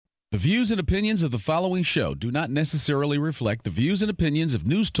The views and opinions of the following show do not necessarily reflect the views and opinions of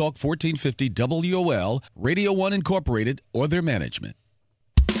News Talk 1450 WOL, Radio 1 Incorporated, or their management.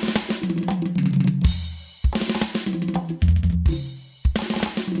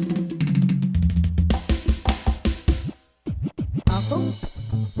 Uncle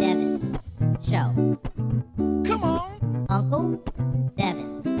Devin's Show. Come on. Uncle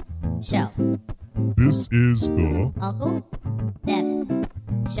Devin's Show. This is the Uncle Devin's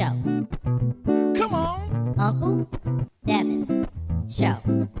Show. Come on. Uncle Devin's Show.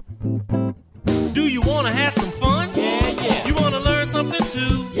 Do you want to have some fun? Yeah. You want to learn something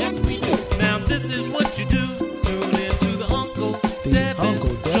too? Yes, we do. Now this is what you do. Tune in to the Uncle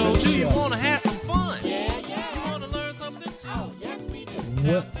Devin's Show. Do you want to have some fun? Yeah. You want to learn something too? Oh, yes, we do.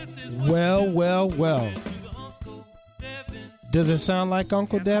 Now this is what Well. to the Uncle Devin's. Does it sound like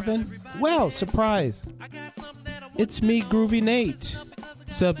Uncle Devin? Well, surprise. I got something that I want It's me, Groovy Nate,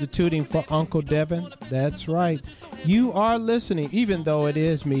 substituting for Uncle Devin. That's right. You are listening, even though it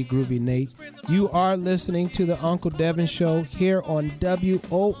is me, Groovy Nate, you are listening to the Uncle Devin Show here on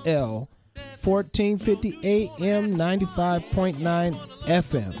WOL 1450 AM 95.9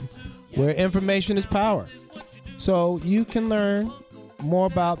 FM, where information is power. So you can learn more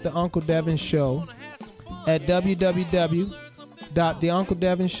about the Uncle Devin Show at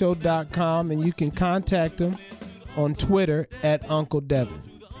www.theuncledevinshow.com, and you can contact him on Twitter at Uncle Devin.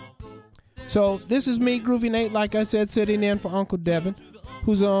 So this is me, Groovy Nate, like I said, sitting in for Uncle Devin,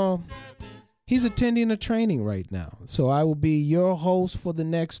 who's he's attending a training right now. So I will be your host for the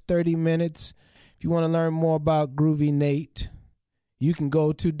next 30 minutes. If you want to learn more about Groovy Nate, you can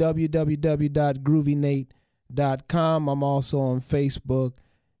go to www.groovynate.com. I'm also on Facebook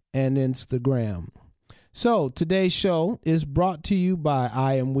and Instagram. So today's show is brought to you by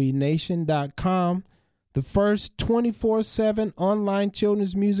IamWeNation.com, the first 24/7 online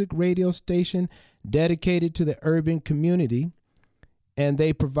children's music radio station dedicated to the urban community, and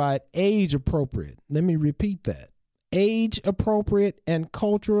they provide age-appropriate, let me repeat that, age-appropriate and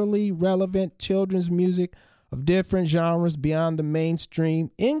culturally relevant children's music of different genres beyond the mainstream,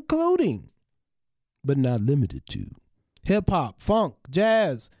 including, but not limited to, hip-hop, funk,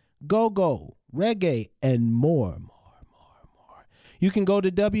 jazz, go-go, reggae, and more. You can go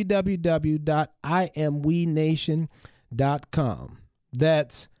to www.IamWeNation.com.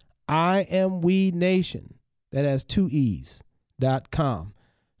 That's IamWeNation. That has 2 E's.com.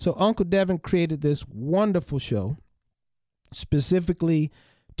 So Uncle Devin created this wonderful show specifically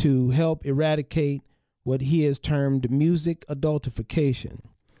to help eradicate what he has termed music adultification.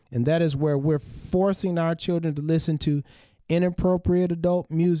 And that is where we're forcing our children to listen to inappropriate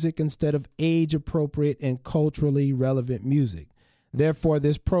adult music instead of age-appropriate and culturally relevant music. Therefore,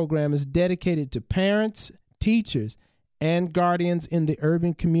 this program is dedicated to parents, teachers, and guardians in the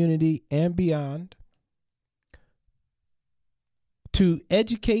urban community and beyond to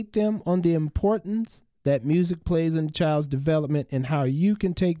educate them on the importance that music plays in a child's development and how you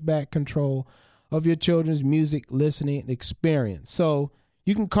can take back control of your children's music listening experience. So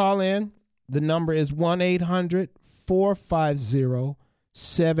you can call in. The number is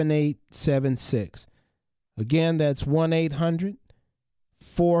 1-800-450-7876. Again, that's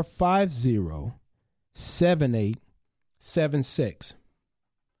 1-800-450-7876.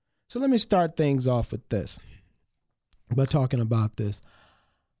 So let me start things off with this, by talking about this.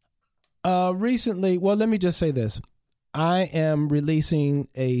 Recently, well, let me just say this. I am releasing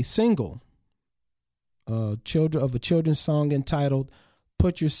a single of a children's song entitled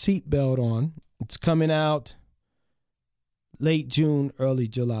Put Your Seatbelt On. It's coming out late June, early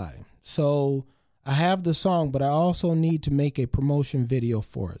July. So I have the song, but I also need to make a promotion video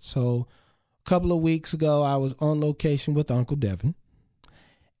for it. So a couple of weeks ago, I was on location with Uncle Devin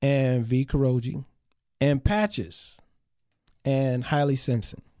and V. Karoji and Patches and Hailey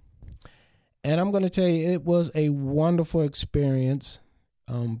Simpson. And I'm going to tell you, it was a wonderful experience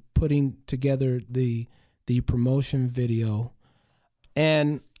putting together the promotion video.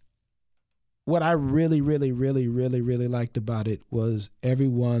 And what I really liked about it was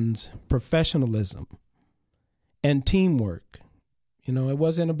everyone's professionalism and teamwork. You know, it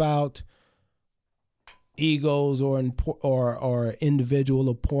wasn't about egos or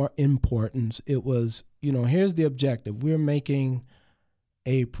individual importance. It was, you know, here's the objective. We're making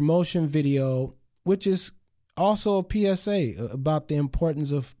a promotion video, which is also a PSA about the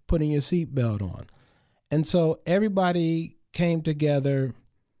importance of putting your seatbelt on. And so everybody came together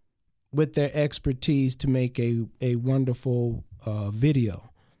with their expertise to make a wonderful video.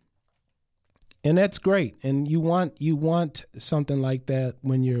 And that's great. And you want something like that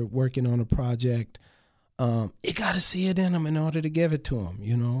when you're working on a project. you got to see it in them in order to give it to them,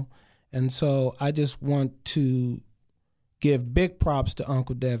 you know. And so I just want to give big props to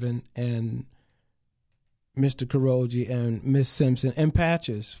Uncle Devin and Mr. Kuroji and Miss Simpson and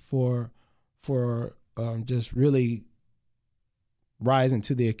Patches for just really rising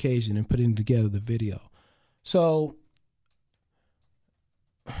to the occasion and putting together the video. So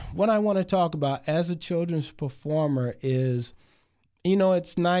what I want to talk about as a children's performer is, you know,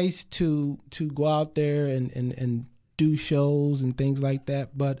 it's nice to go out there and do shows and things like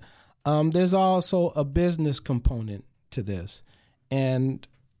that, but there's also a business component to this. And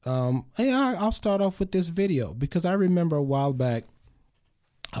I'll start off with this video because I remember a while back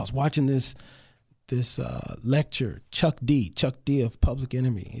I was watching this lecture, Chuck D of Public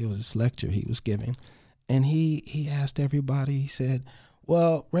Enemy. It was this lecture he was giving, and he asked everybody, he said,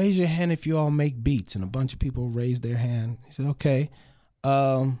 well, raise your hand if you all make beats. And a bunch of people raised their hand. He said, okay.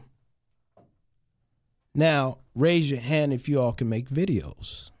 Now, raise your hand if you all can make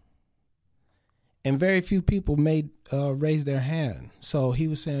videos. And very few people raise their hand. So he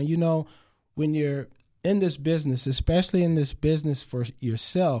was saying, you know, when you're in this business, especially in this business for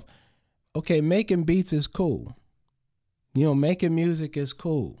yourself, okay, making beats is cool. You know, making music is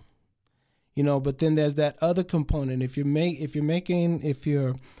cool. You know, but then there's that other component. If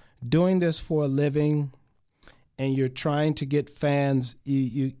you're doing this for a living and you're trying to get fans,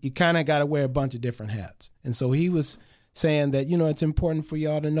 you kind of got to wear a bunch of different hats. And so he was saying that, you know, it's important for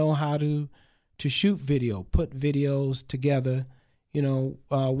y'all to know how to shoot video, put videos together, you know,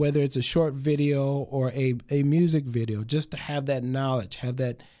 whether it's a short video or a music video, just to have that knowledge, have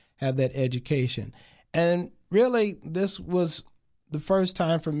that education. And really, this was the first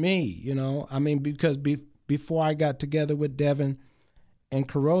time for me, you know, I mean, because before I got together with Devin and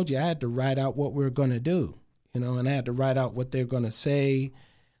Kuroji, I had to write out what we were going to do, you know, and I had to write out what they're going to say,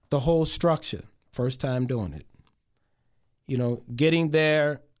 the whole structure, first time doing it. You know, getting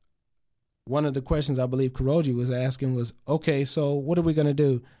there, one of the questions I believe Kuroji was asking was, okay, so what are we going to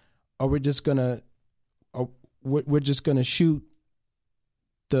do? We're just going to shoot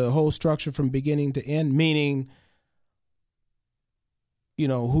the whole structure from beginning to end, meaning, you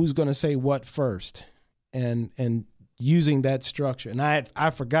know, who's going to say what first, and using that structure. And I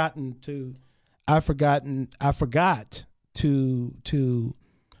forgot to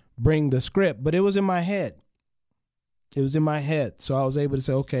bring the script, but it was in my head. So I was able to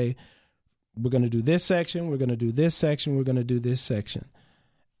say, okay, we're going to do this section, we're going to do this section, we're going to do this section.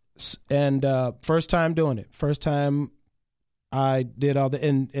 And first time doing it. First time I did all the,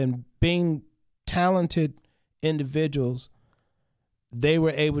 and being talented individuals, they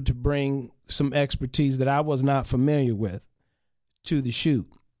were able to bring some expertise that I was not familiar with to the shoot.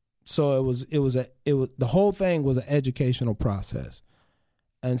 So the whole thing was an educational process.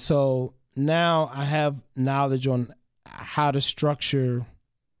 And so now I have knowledge on how to structure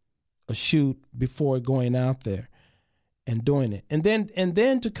a shoot before going out there and doing it. And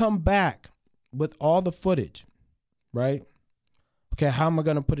then to come back with all the footage, right? Okay, how am I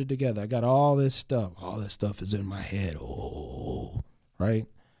going to put it together? I got all this stuff. All this stuff is in my head. Oh, right?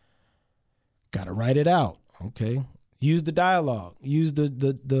 Got to write it out, okay? Use the dialogue. Use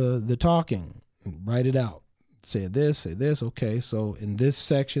the talking. Write it out. Say this, okay, so in this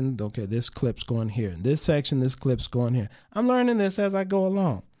section, okay, this clip's going here. In this section, this clip's going here. I'm learning this as I go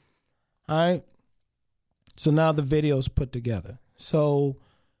along, all right? So now the video's put together. So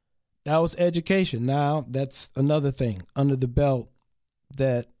that was education. Now that's another thing under the belt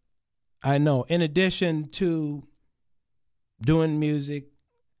that I know. In addition to doing music,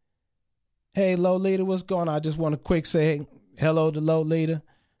 hey, Lolita, what's going on? I just want to quick say hello to Lolita.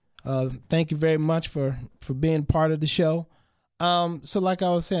 Thank you very much for being part of the show. So like I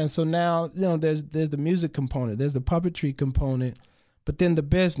was saying, so now, you know, there's the music component, there's the puppetry component, but then the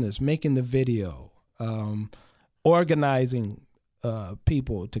business, making the video, organizing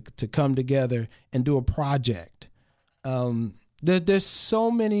people to come together and do a project. There's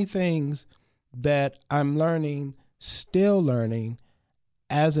so many things that I'm learning, still learning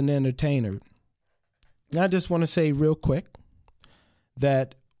as an entertainer. And I just want to say real quick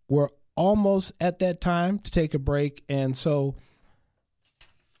that we're almost at that time to take a break. And so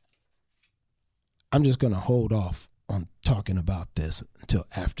I'm just going to hold off on talking about this until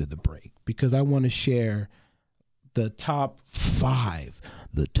after the break, because I want to share the top five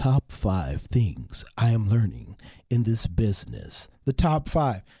things I am learning in this business. The top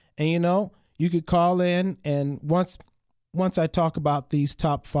five. And, you know, you could call in, and once I talk about these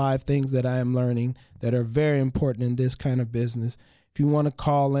top five things that I am learning that are very important in this kind of business, if you want to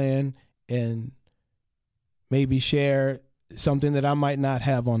call in and maybe share something that I might not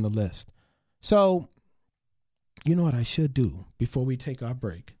have on the list. So You know what I should do before we take our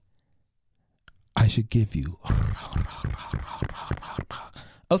break? I should give you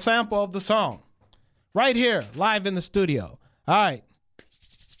a sample of the song right here, live in the studio. All right,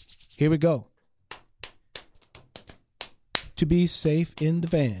 here we go. To be safe in the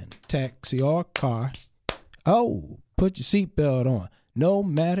van, taxi, or car. Oh, put your seatbelt on. No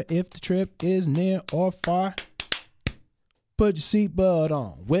matter if the trip is near or far. Put your seatbelt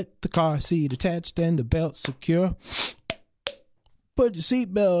on with the car seat attached and the belt secure. Put your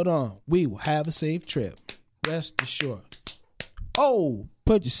seatbelt on. We will have a safe trip. Rest assured. Oh,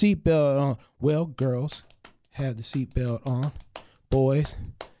 put your seatbelt on. Well, girls, have the seatbelt on. Boys,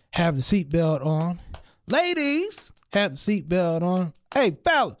 have the seatbelt on. Ladies, have the seatbelt on. Hey,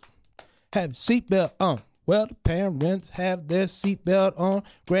 fellas, have the seatbelt on. Well, the parents have their seatbelt on.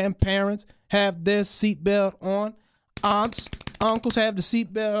 Grandparents have their seatbelt on. Aunts, uncles have the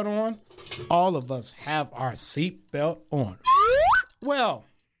seatbelt on. All of us have our seatbelt on. Well,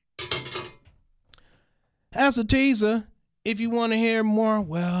 as a teaser, if you want to hear more,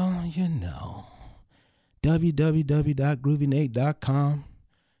 well, you know, www.groovynate.com.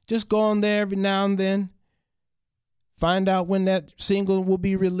 Just go on there every now and then. Find out when that single will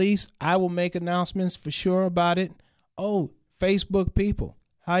be released. I will make announcements for sure about it. Oh, Facebook people,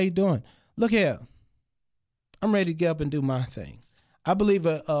 how you doing? Look here. I'm ready to get up and do my thing. I believe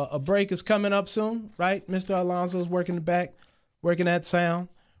a break is coming up soon, right? Mr. Alonso's working the back, working that sound.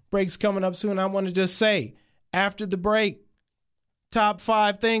 Break's coming up soon. I want to just say, after the break, top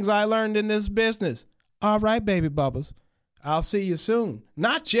 5 things I learned in this business. All right, baby bubbles. I'll see you soon.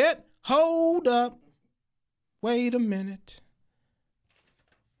 Not yet. Hold up. Wait a minute.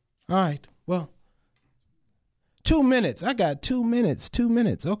 All right. Well, 2 minutes. I got 2 minutes. 2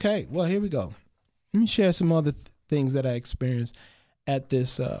 minutes. Okay. Well, here we go. Let me share some other things that I experienced at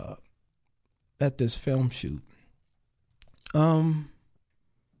this film shoot.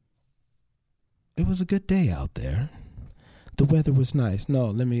 It was a good day out there. The weather was nice. No,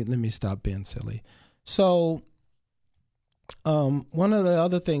 let me stop being silly. So, one of the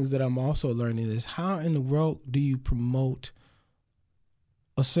other things that I'm also learning is how in the world do you promote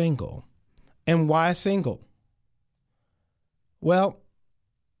a single, and why single? Well,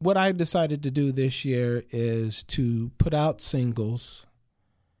 what I decided to do this year is to put out singles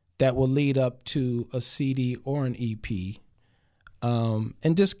that will lead up to a CD or an EP,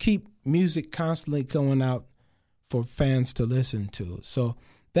 and just keep music constantly going out for fans to listen to. So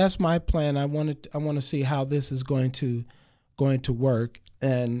that's my plan. I want to see how this is going to work,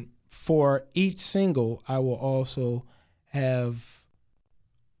 and for each single, I will also have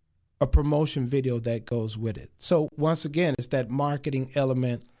a promotion video that goes with it. So once again, it's that marketing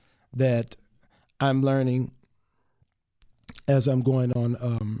element that I'm learning as I'm going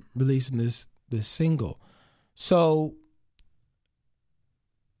on releasing this single. So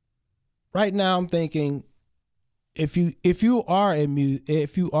right now I'm thinking, if you are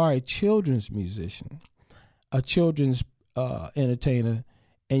a children's musician, a children's entertainer,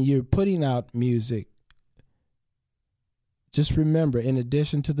 and you're putting out music, just remember, in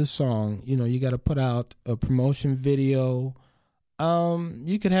addition to the song, you got to put out a promotion video.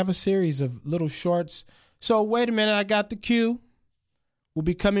 You could have a series of little shorts. So wait a minute, I got the cue. We'll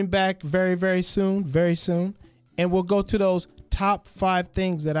be coming back very, very soon, and we'll go to those top 5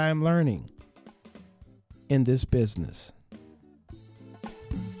 things that I'm learning in this business.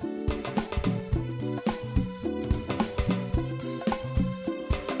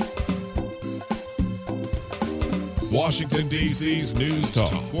 Washington, D.C.'s News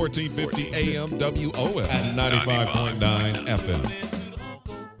Talk, 1450 AM WOL and 95.9 FM.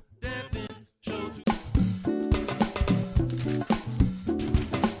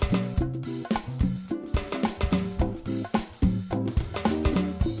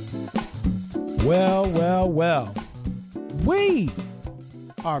 Well. We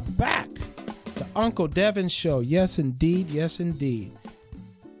are back. The Uncle Devin Show. Yes, indeed.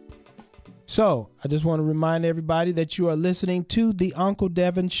 So, I just want to remind everybody that you are listening to The Uncle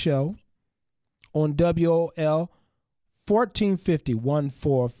Devin Show on WOL 1450,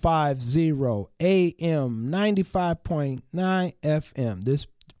 1450 AM, 95.9 FM. This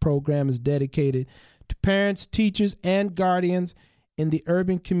program is dedicated to parents, teachers, and guardians in the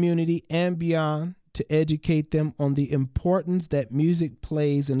urban community and beyond, to educate them on the importance that music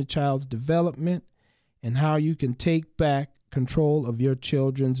plays in a child's development and how you can take back control of your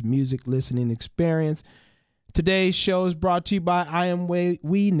children's music listening experience. Today's show is brought to you by I Am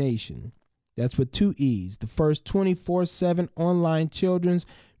We Nation. That's with 2 E's, the first 24/7 online children's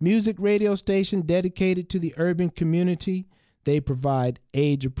music radio station dedicated to the urban community. They provide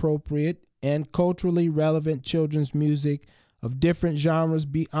age-appropriate, and culturally relevant children's music of different genres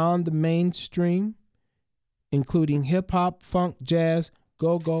beyond the mainstream, including hip-hop, funk, jazz,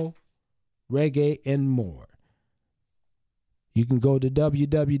 go-go, reggae, and more. You can go to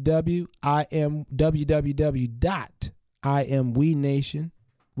www.imwenation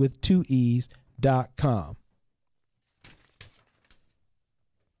with 2 E's.com.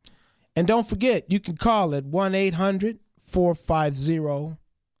 And don't forget, you can call at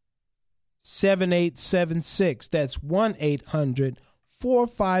 1-800-450-7876. That's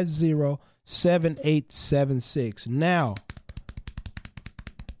 1-800-450-7876. Now,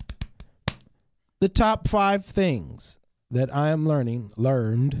 the top 5 things that I am learning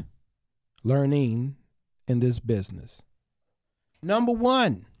in this business. Number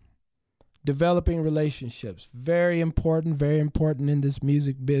 1, developing relationships. Very important in this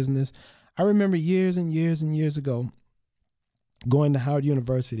music business. I remember years and years and years ago going to Howard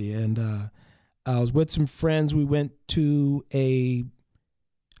University, and I was with some friends. We went to a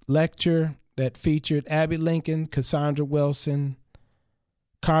lecture that featured Abby Lincoln, Cassandra Wilson,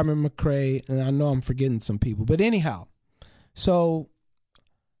 Carmen McRae, and I know I'm forgetting some people. But anyhow, so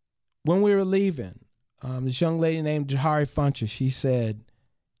when we were leaving, this young lady named Jahari Funcher, she said,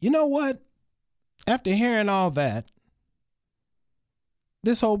 you know what? After hearing all that,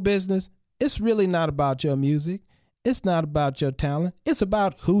 this whole business, it's really not about your music. It's not about your talent. It's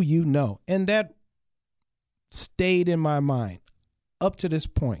about who you know. And that stayed in my mind up to this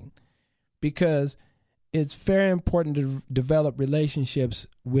point, because it's very important to develop relationships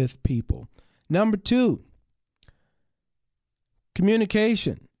with people. Number 2,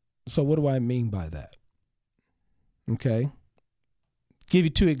 communication. So what do I mean by that? Okay. Give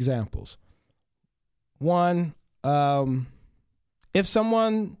you 2 examples. One, if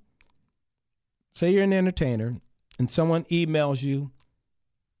someone, say you're an entertainer, and someone emails you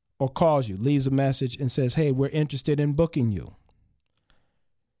or calls you, leaves a message and says, hey, we're interested in booking you,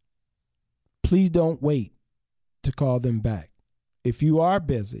 please don't wait to call them back. If you are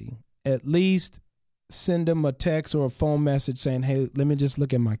busy, at least send them a text or a phone message saying, hey, let me just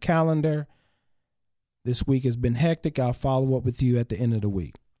look at my calendar. This week has been hectic. I'll follow up with you at the end of the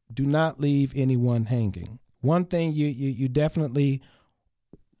week. Do not leave anyone hanging. One thing you definitely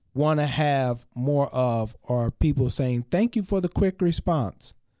want to have more of are people saying, thank you for the quick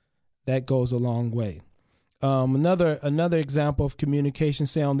response. That goes a long way. Another example of communication,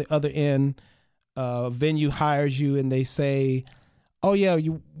 say on the other end, a venue hires you and they say, oh yeah,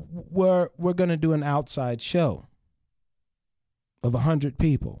 we're going to do an outside show of 100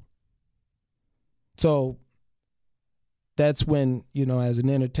 people. So that's when, as an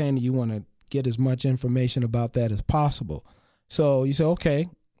entertainer, you want to get as much information about that as possible. So you say, okay,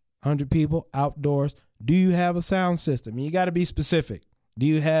 100 people, outdoors. Do you have a sound system? You got to be specific. Do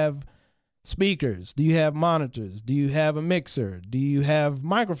you have speakers? Do you have monitors? Do you have a mixer? Do you have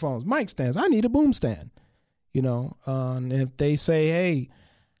microphones, mic stands? I need a boom stand. And if they say, hey,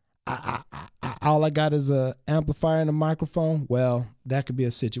 all I got is a amplifier and a microphone, well, that could be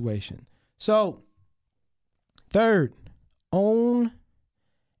a situation. So, 3rd, own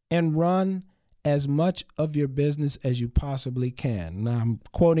and run as much of your business as you possibly can. Now, I'm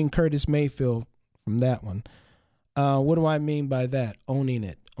quoting Curtis Mayfield from that one. What do I mean by that? Owning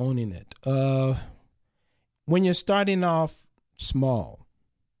it. When you're starting off small,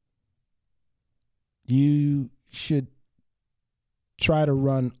 you should try to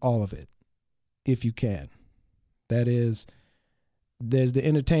run all of it if you can. That is, there's the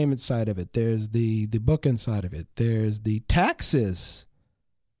entertainment side of it. There's the booking side of it. There's the taxes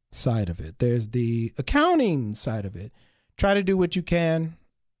side of it. There's the accounting side of it. Try to do what you can.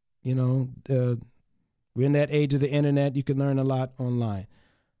 We're in that age of the internet. You can learn a lot online.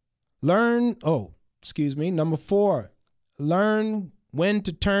 Number 4, learn when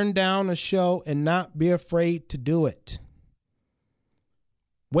to turn down a show and not be afraid to do it.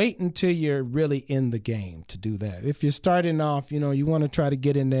 Wait until you're really in the game to do that. If you're starting off, you want to try to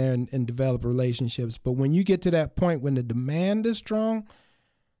get in there and develop relationships. But when you get to that point when the demand is strong,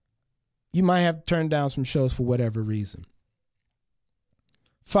 you might have to turn down some shows for whatever reason.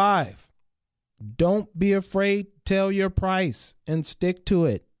 5, don't be afraid. Tell your price and stick to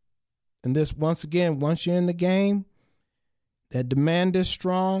it. And this, once again, once you're in the game, that demand is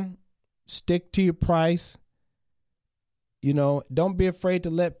strong, stick to your price. Don't be afraid to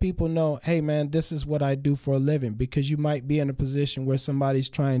let people know, hey, man, this is what I do for a living, because you might be in a position where somebody's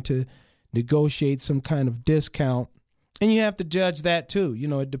trying to negotiate some kind of discount. And you have to judge that, too.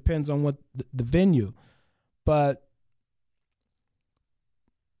 It depends on what the venue. But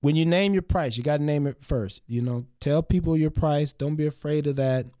when you name your price, you got to name it first. Tell people your price. Don't be afraid of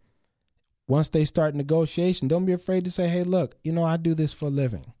that. once they start negotiation, don't be afraid to say, hey, look, I do this for a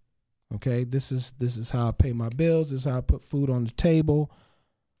living. Okay, this is how I pay my bills. This is how I put food on the table.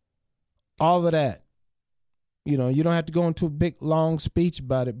 All of that. You don't have to go into a big, long speech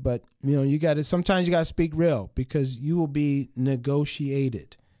about it, but, sometimes you got to speak real because you will be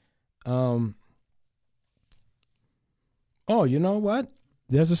negotiated. Oh, you know what?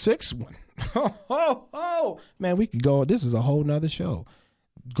 There's a sixth one. Man, we could go. This is a whole nother show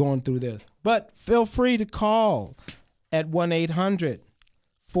going through this. But feel free to call at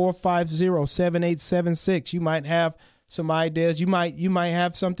 1-800-450-7876. You might have some ideas. You might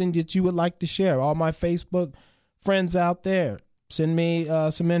have something that you would like to share. All my Facebook friends out there, send me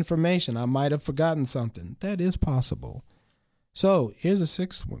some information. I might have forgotten something. That is possible. So here's a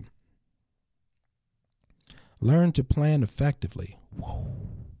sixth one. Learn to plan effectively. Whoa.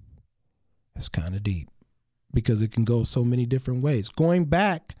 That's kind of deep because it can go so many different ways. Going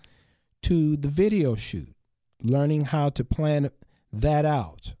back to the video shoot, learning how to plan that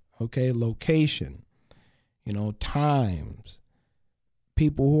out. Okay, location, times,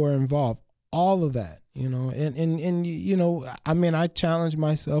 people who are involved, all of that, and I challenge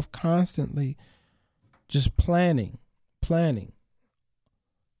myself constantly, just planning.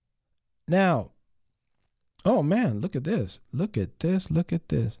 Now, oh man, look at this.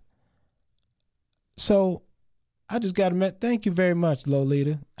 So I just got to admit, thank you very much,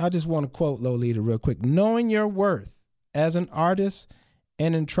 Lolita. I just want to quote Lolita real quick. Knowing your worth as an artist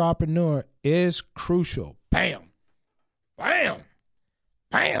and entrepreneur is crucial. Bam, bam,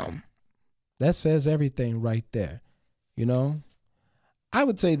 bam. That says everything right there. I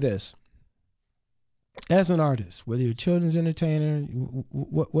would say this. As an artist, whether you're a children's entertainer,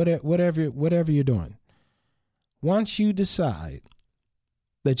 whatever you're doing, once you decide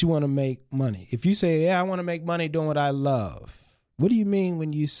that you want to make money, if you say, yeah, I want to make money doing what I love, what do you mean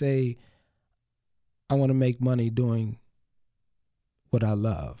when you say, I want to make money doing what I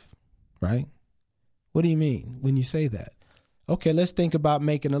love, right? What do you mean when you say that? Okay, let's think about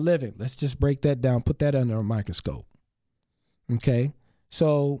making a living. Let's just break that down, put that under a microscope. Okay,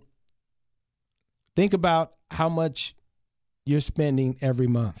 so think about how much you're spending every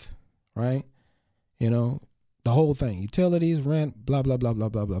month, right? The whole thing, utilities, rent, blah, blah, blah, blah,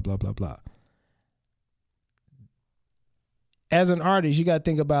 blah, blah, blah, blah, blah. As an artist, you got to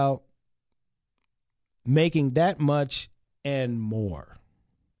think about making that much and more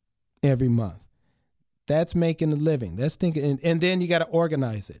every month. That's making a living. That's thinking, and then you got to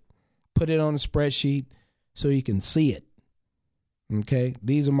organize it. Put it on a spreadsheet so you can see it. Okay?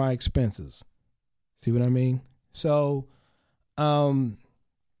 These are my expenses. See what I mean? So,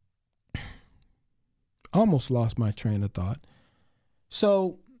 almost lost my train of thought.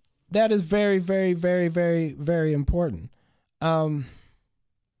 So that is very, very, very, very, very important. Let's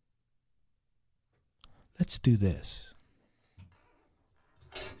do this.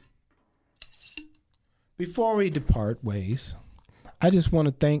 Before we depart ways, I just want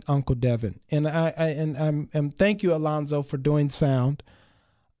to thank Uncle Devin, and I'm thank you, Alonzo, for doing sound.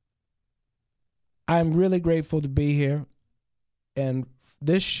 I'm really grateful to be here, and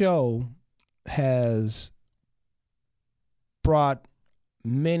this show has brought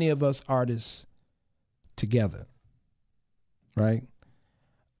many of us artists together, right?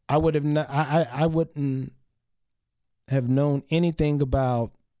 I wouldn't have known anything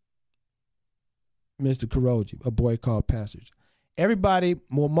about Mr. Kuroji, A Boy Called Passage. Everybody,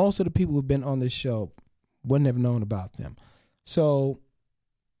 well, most of the people who've been on this show wouldn't have known about them. So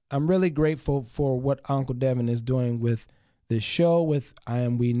I'm really grateful for what Uncle Devin is doing with this show, with I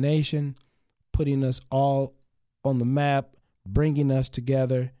Am We Nation, putting us all on the map, bringing us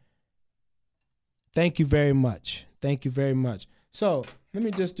together. Thank you very much. Thank you very much. So let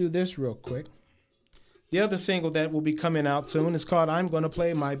me just do this real quick. The other single that will be coming out soon is called I'm Gonna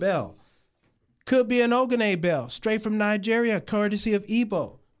Play My Bell. Could be an Ogene bell, straight from Nigeria, courtesy of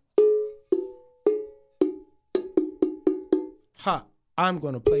Igbo. Ha, I'm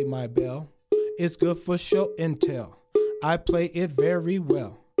gonna play my bell. It's good for show and tell. I play it very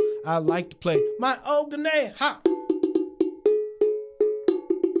well. I like to play my Ogene, ha!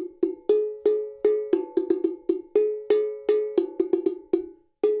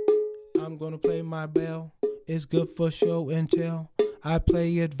 I'm gonna play my bell. It's good for show and tell. I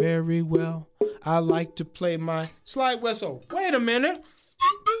play it very well. I like to play my slide whistle. Wait a minute.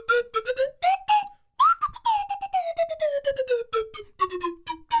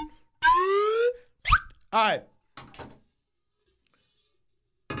 All right.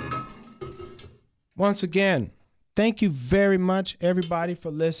 Once again, thank you very much, everybody, for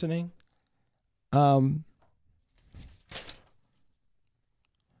listening.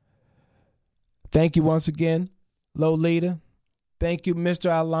 Thank you once again, Lolita. Thank you, Mr.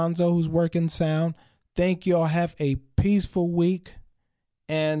 Alonzo, who's working sound. Thank you all. Have a peaceful week.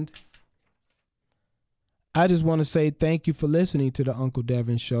 And I just want to say thank you for listening to the Uncle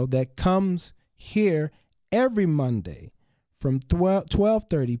Devin Show that comes here every Monday from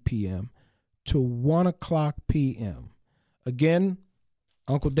 12:30 p.m. to 1 o'clock p.m. Again,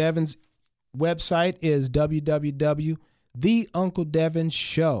 Uncle Devin's website is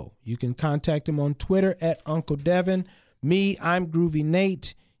www.theuncledevinshow. You can contact him on Twitter at Uncle Devin. Me, I'm Groovy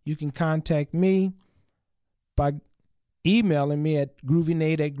Nate. You can contact me by emailing me at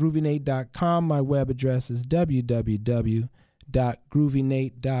groovynate@groovynate.com. My web address is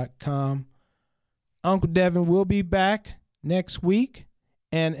www.groovynate.com. Uncle Devin will be back next week.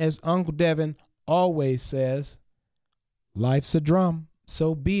 And as Uncle Devin always says, life's a drum,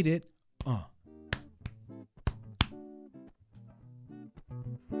 so beat it.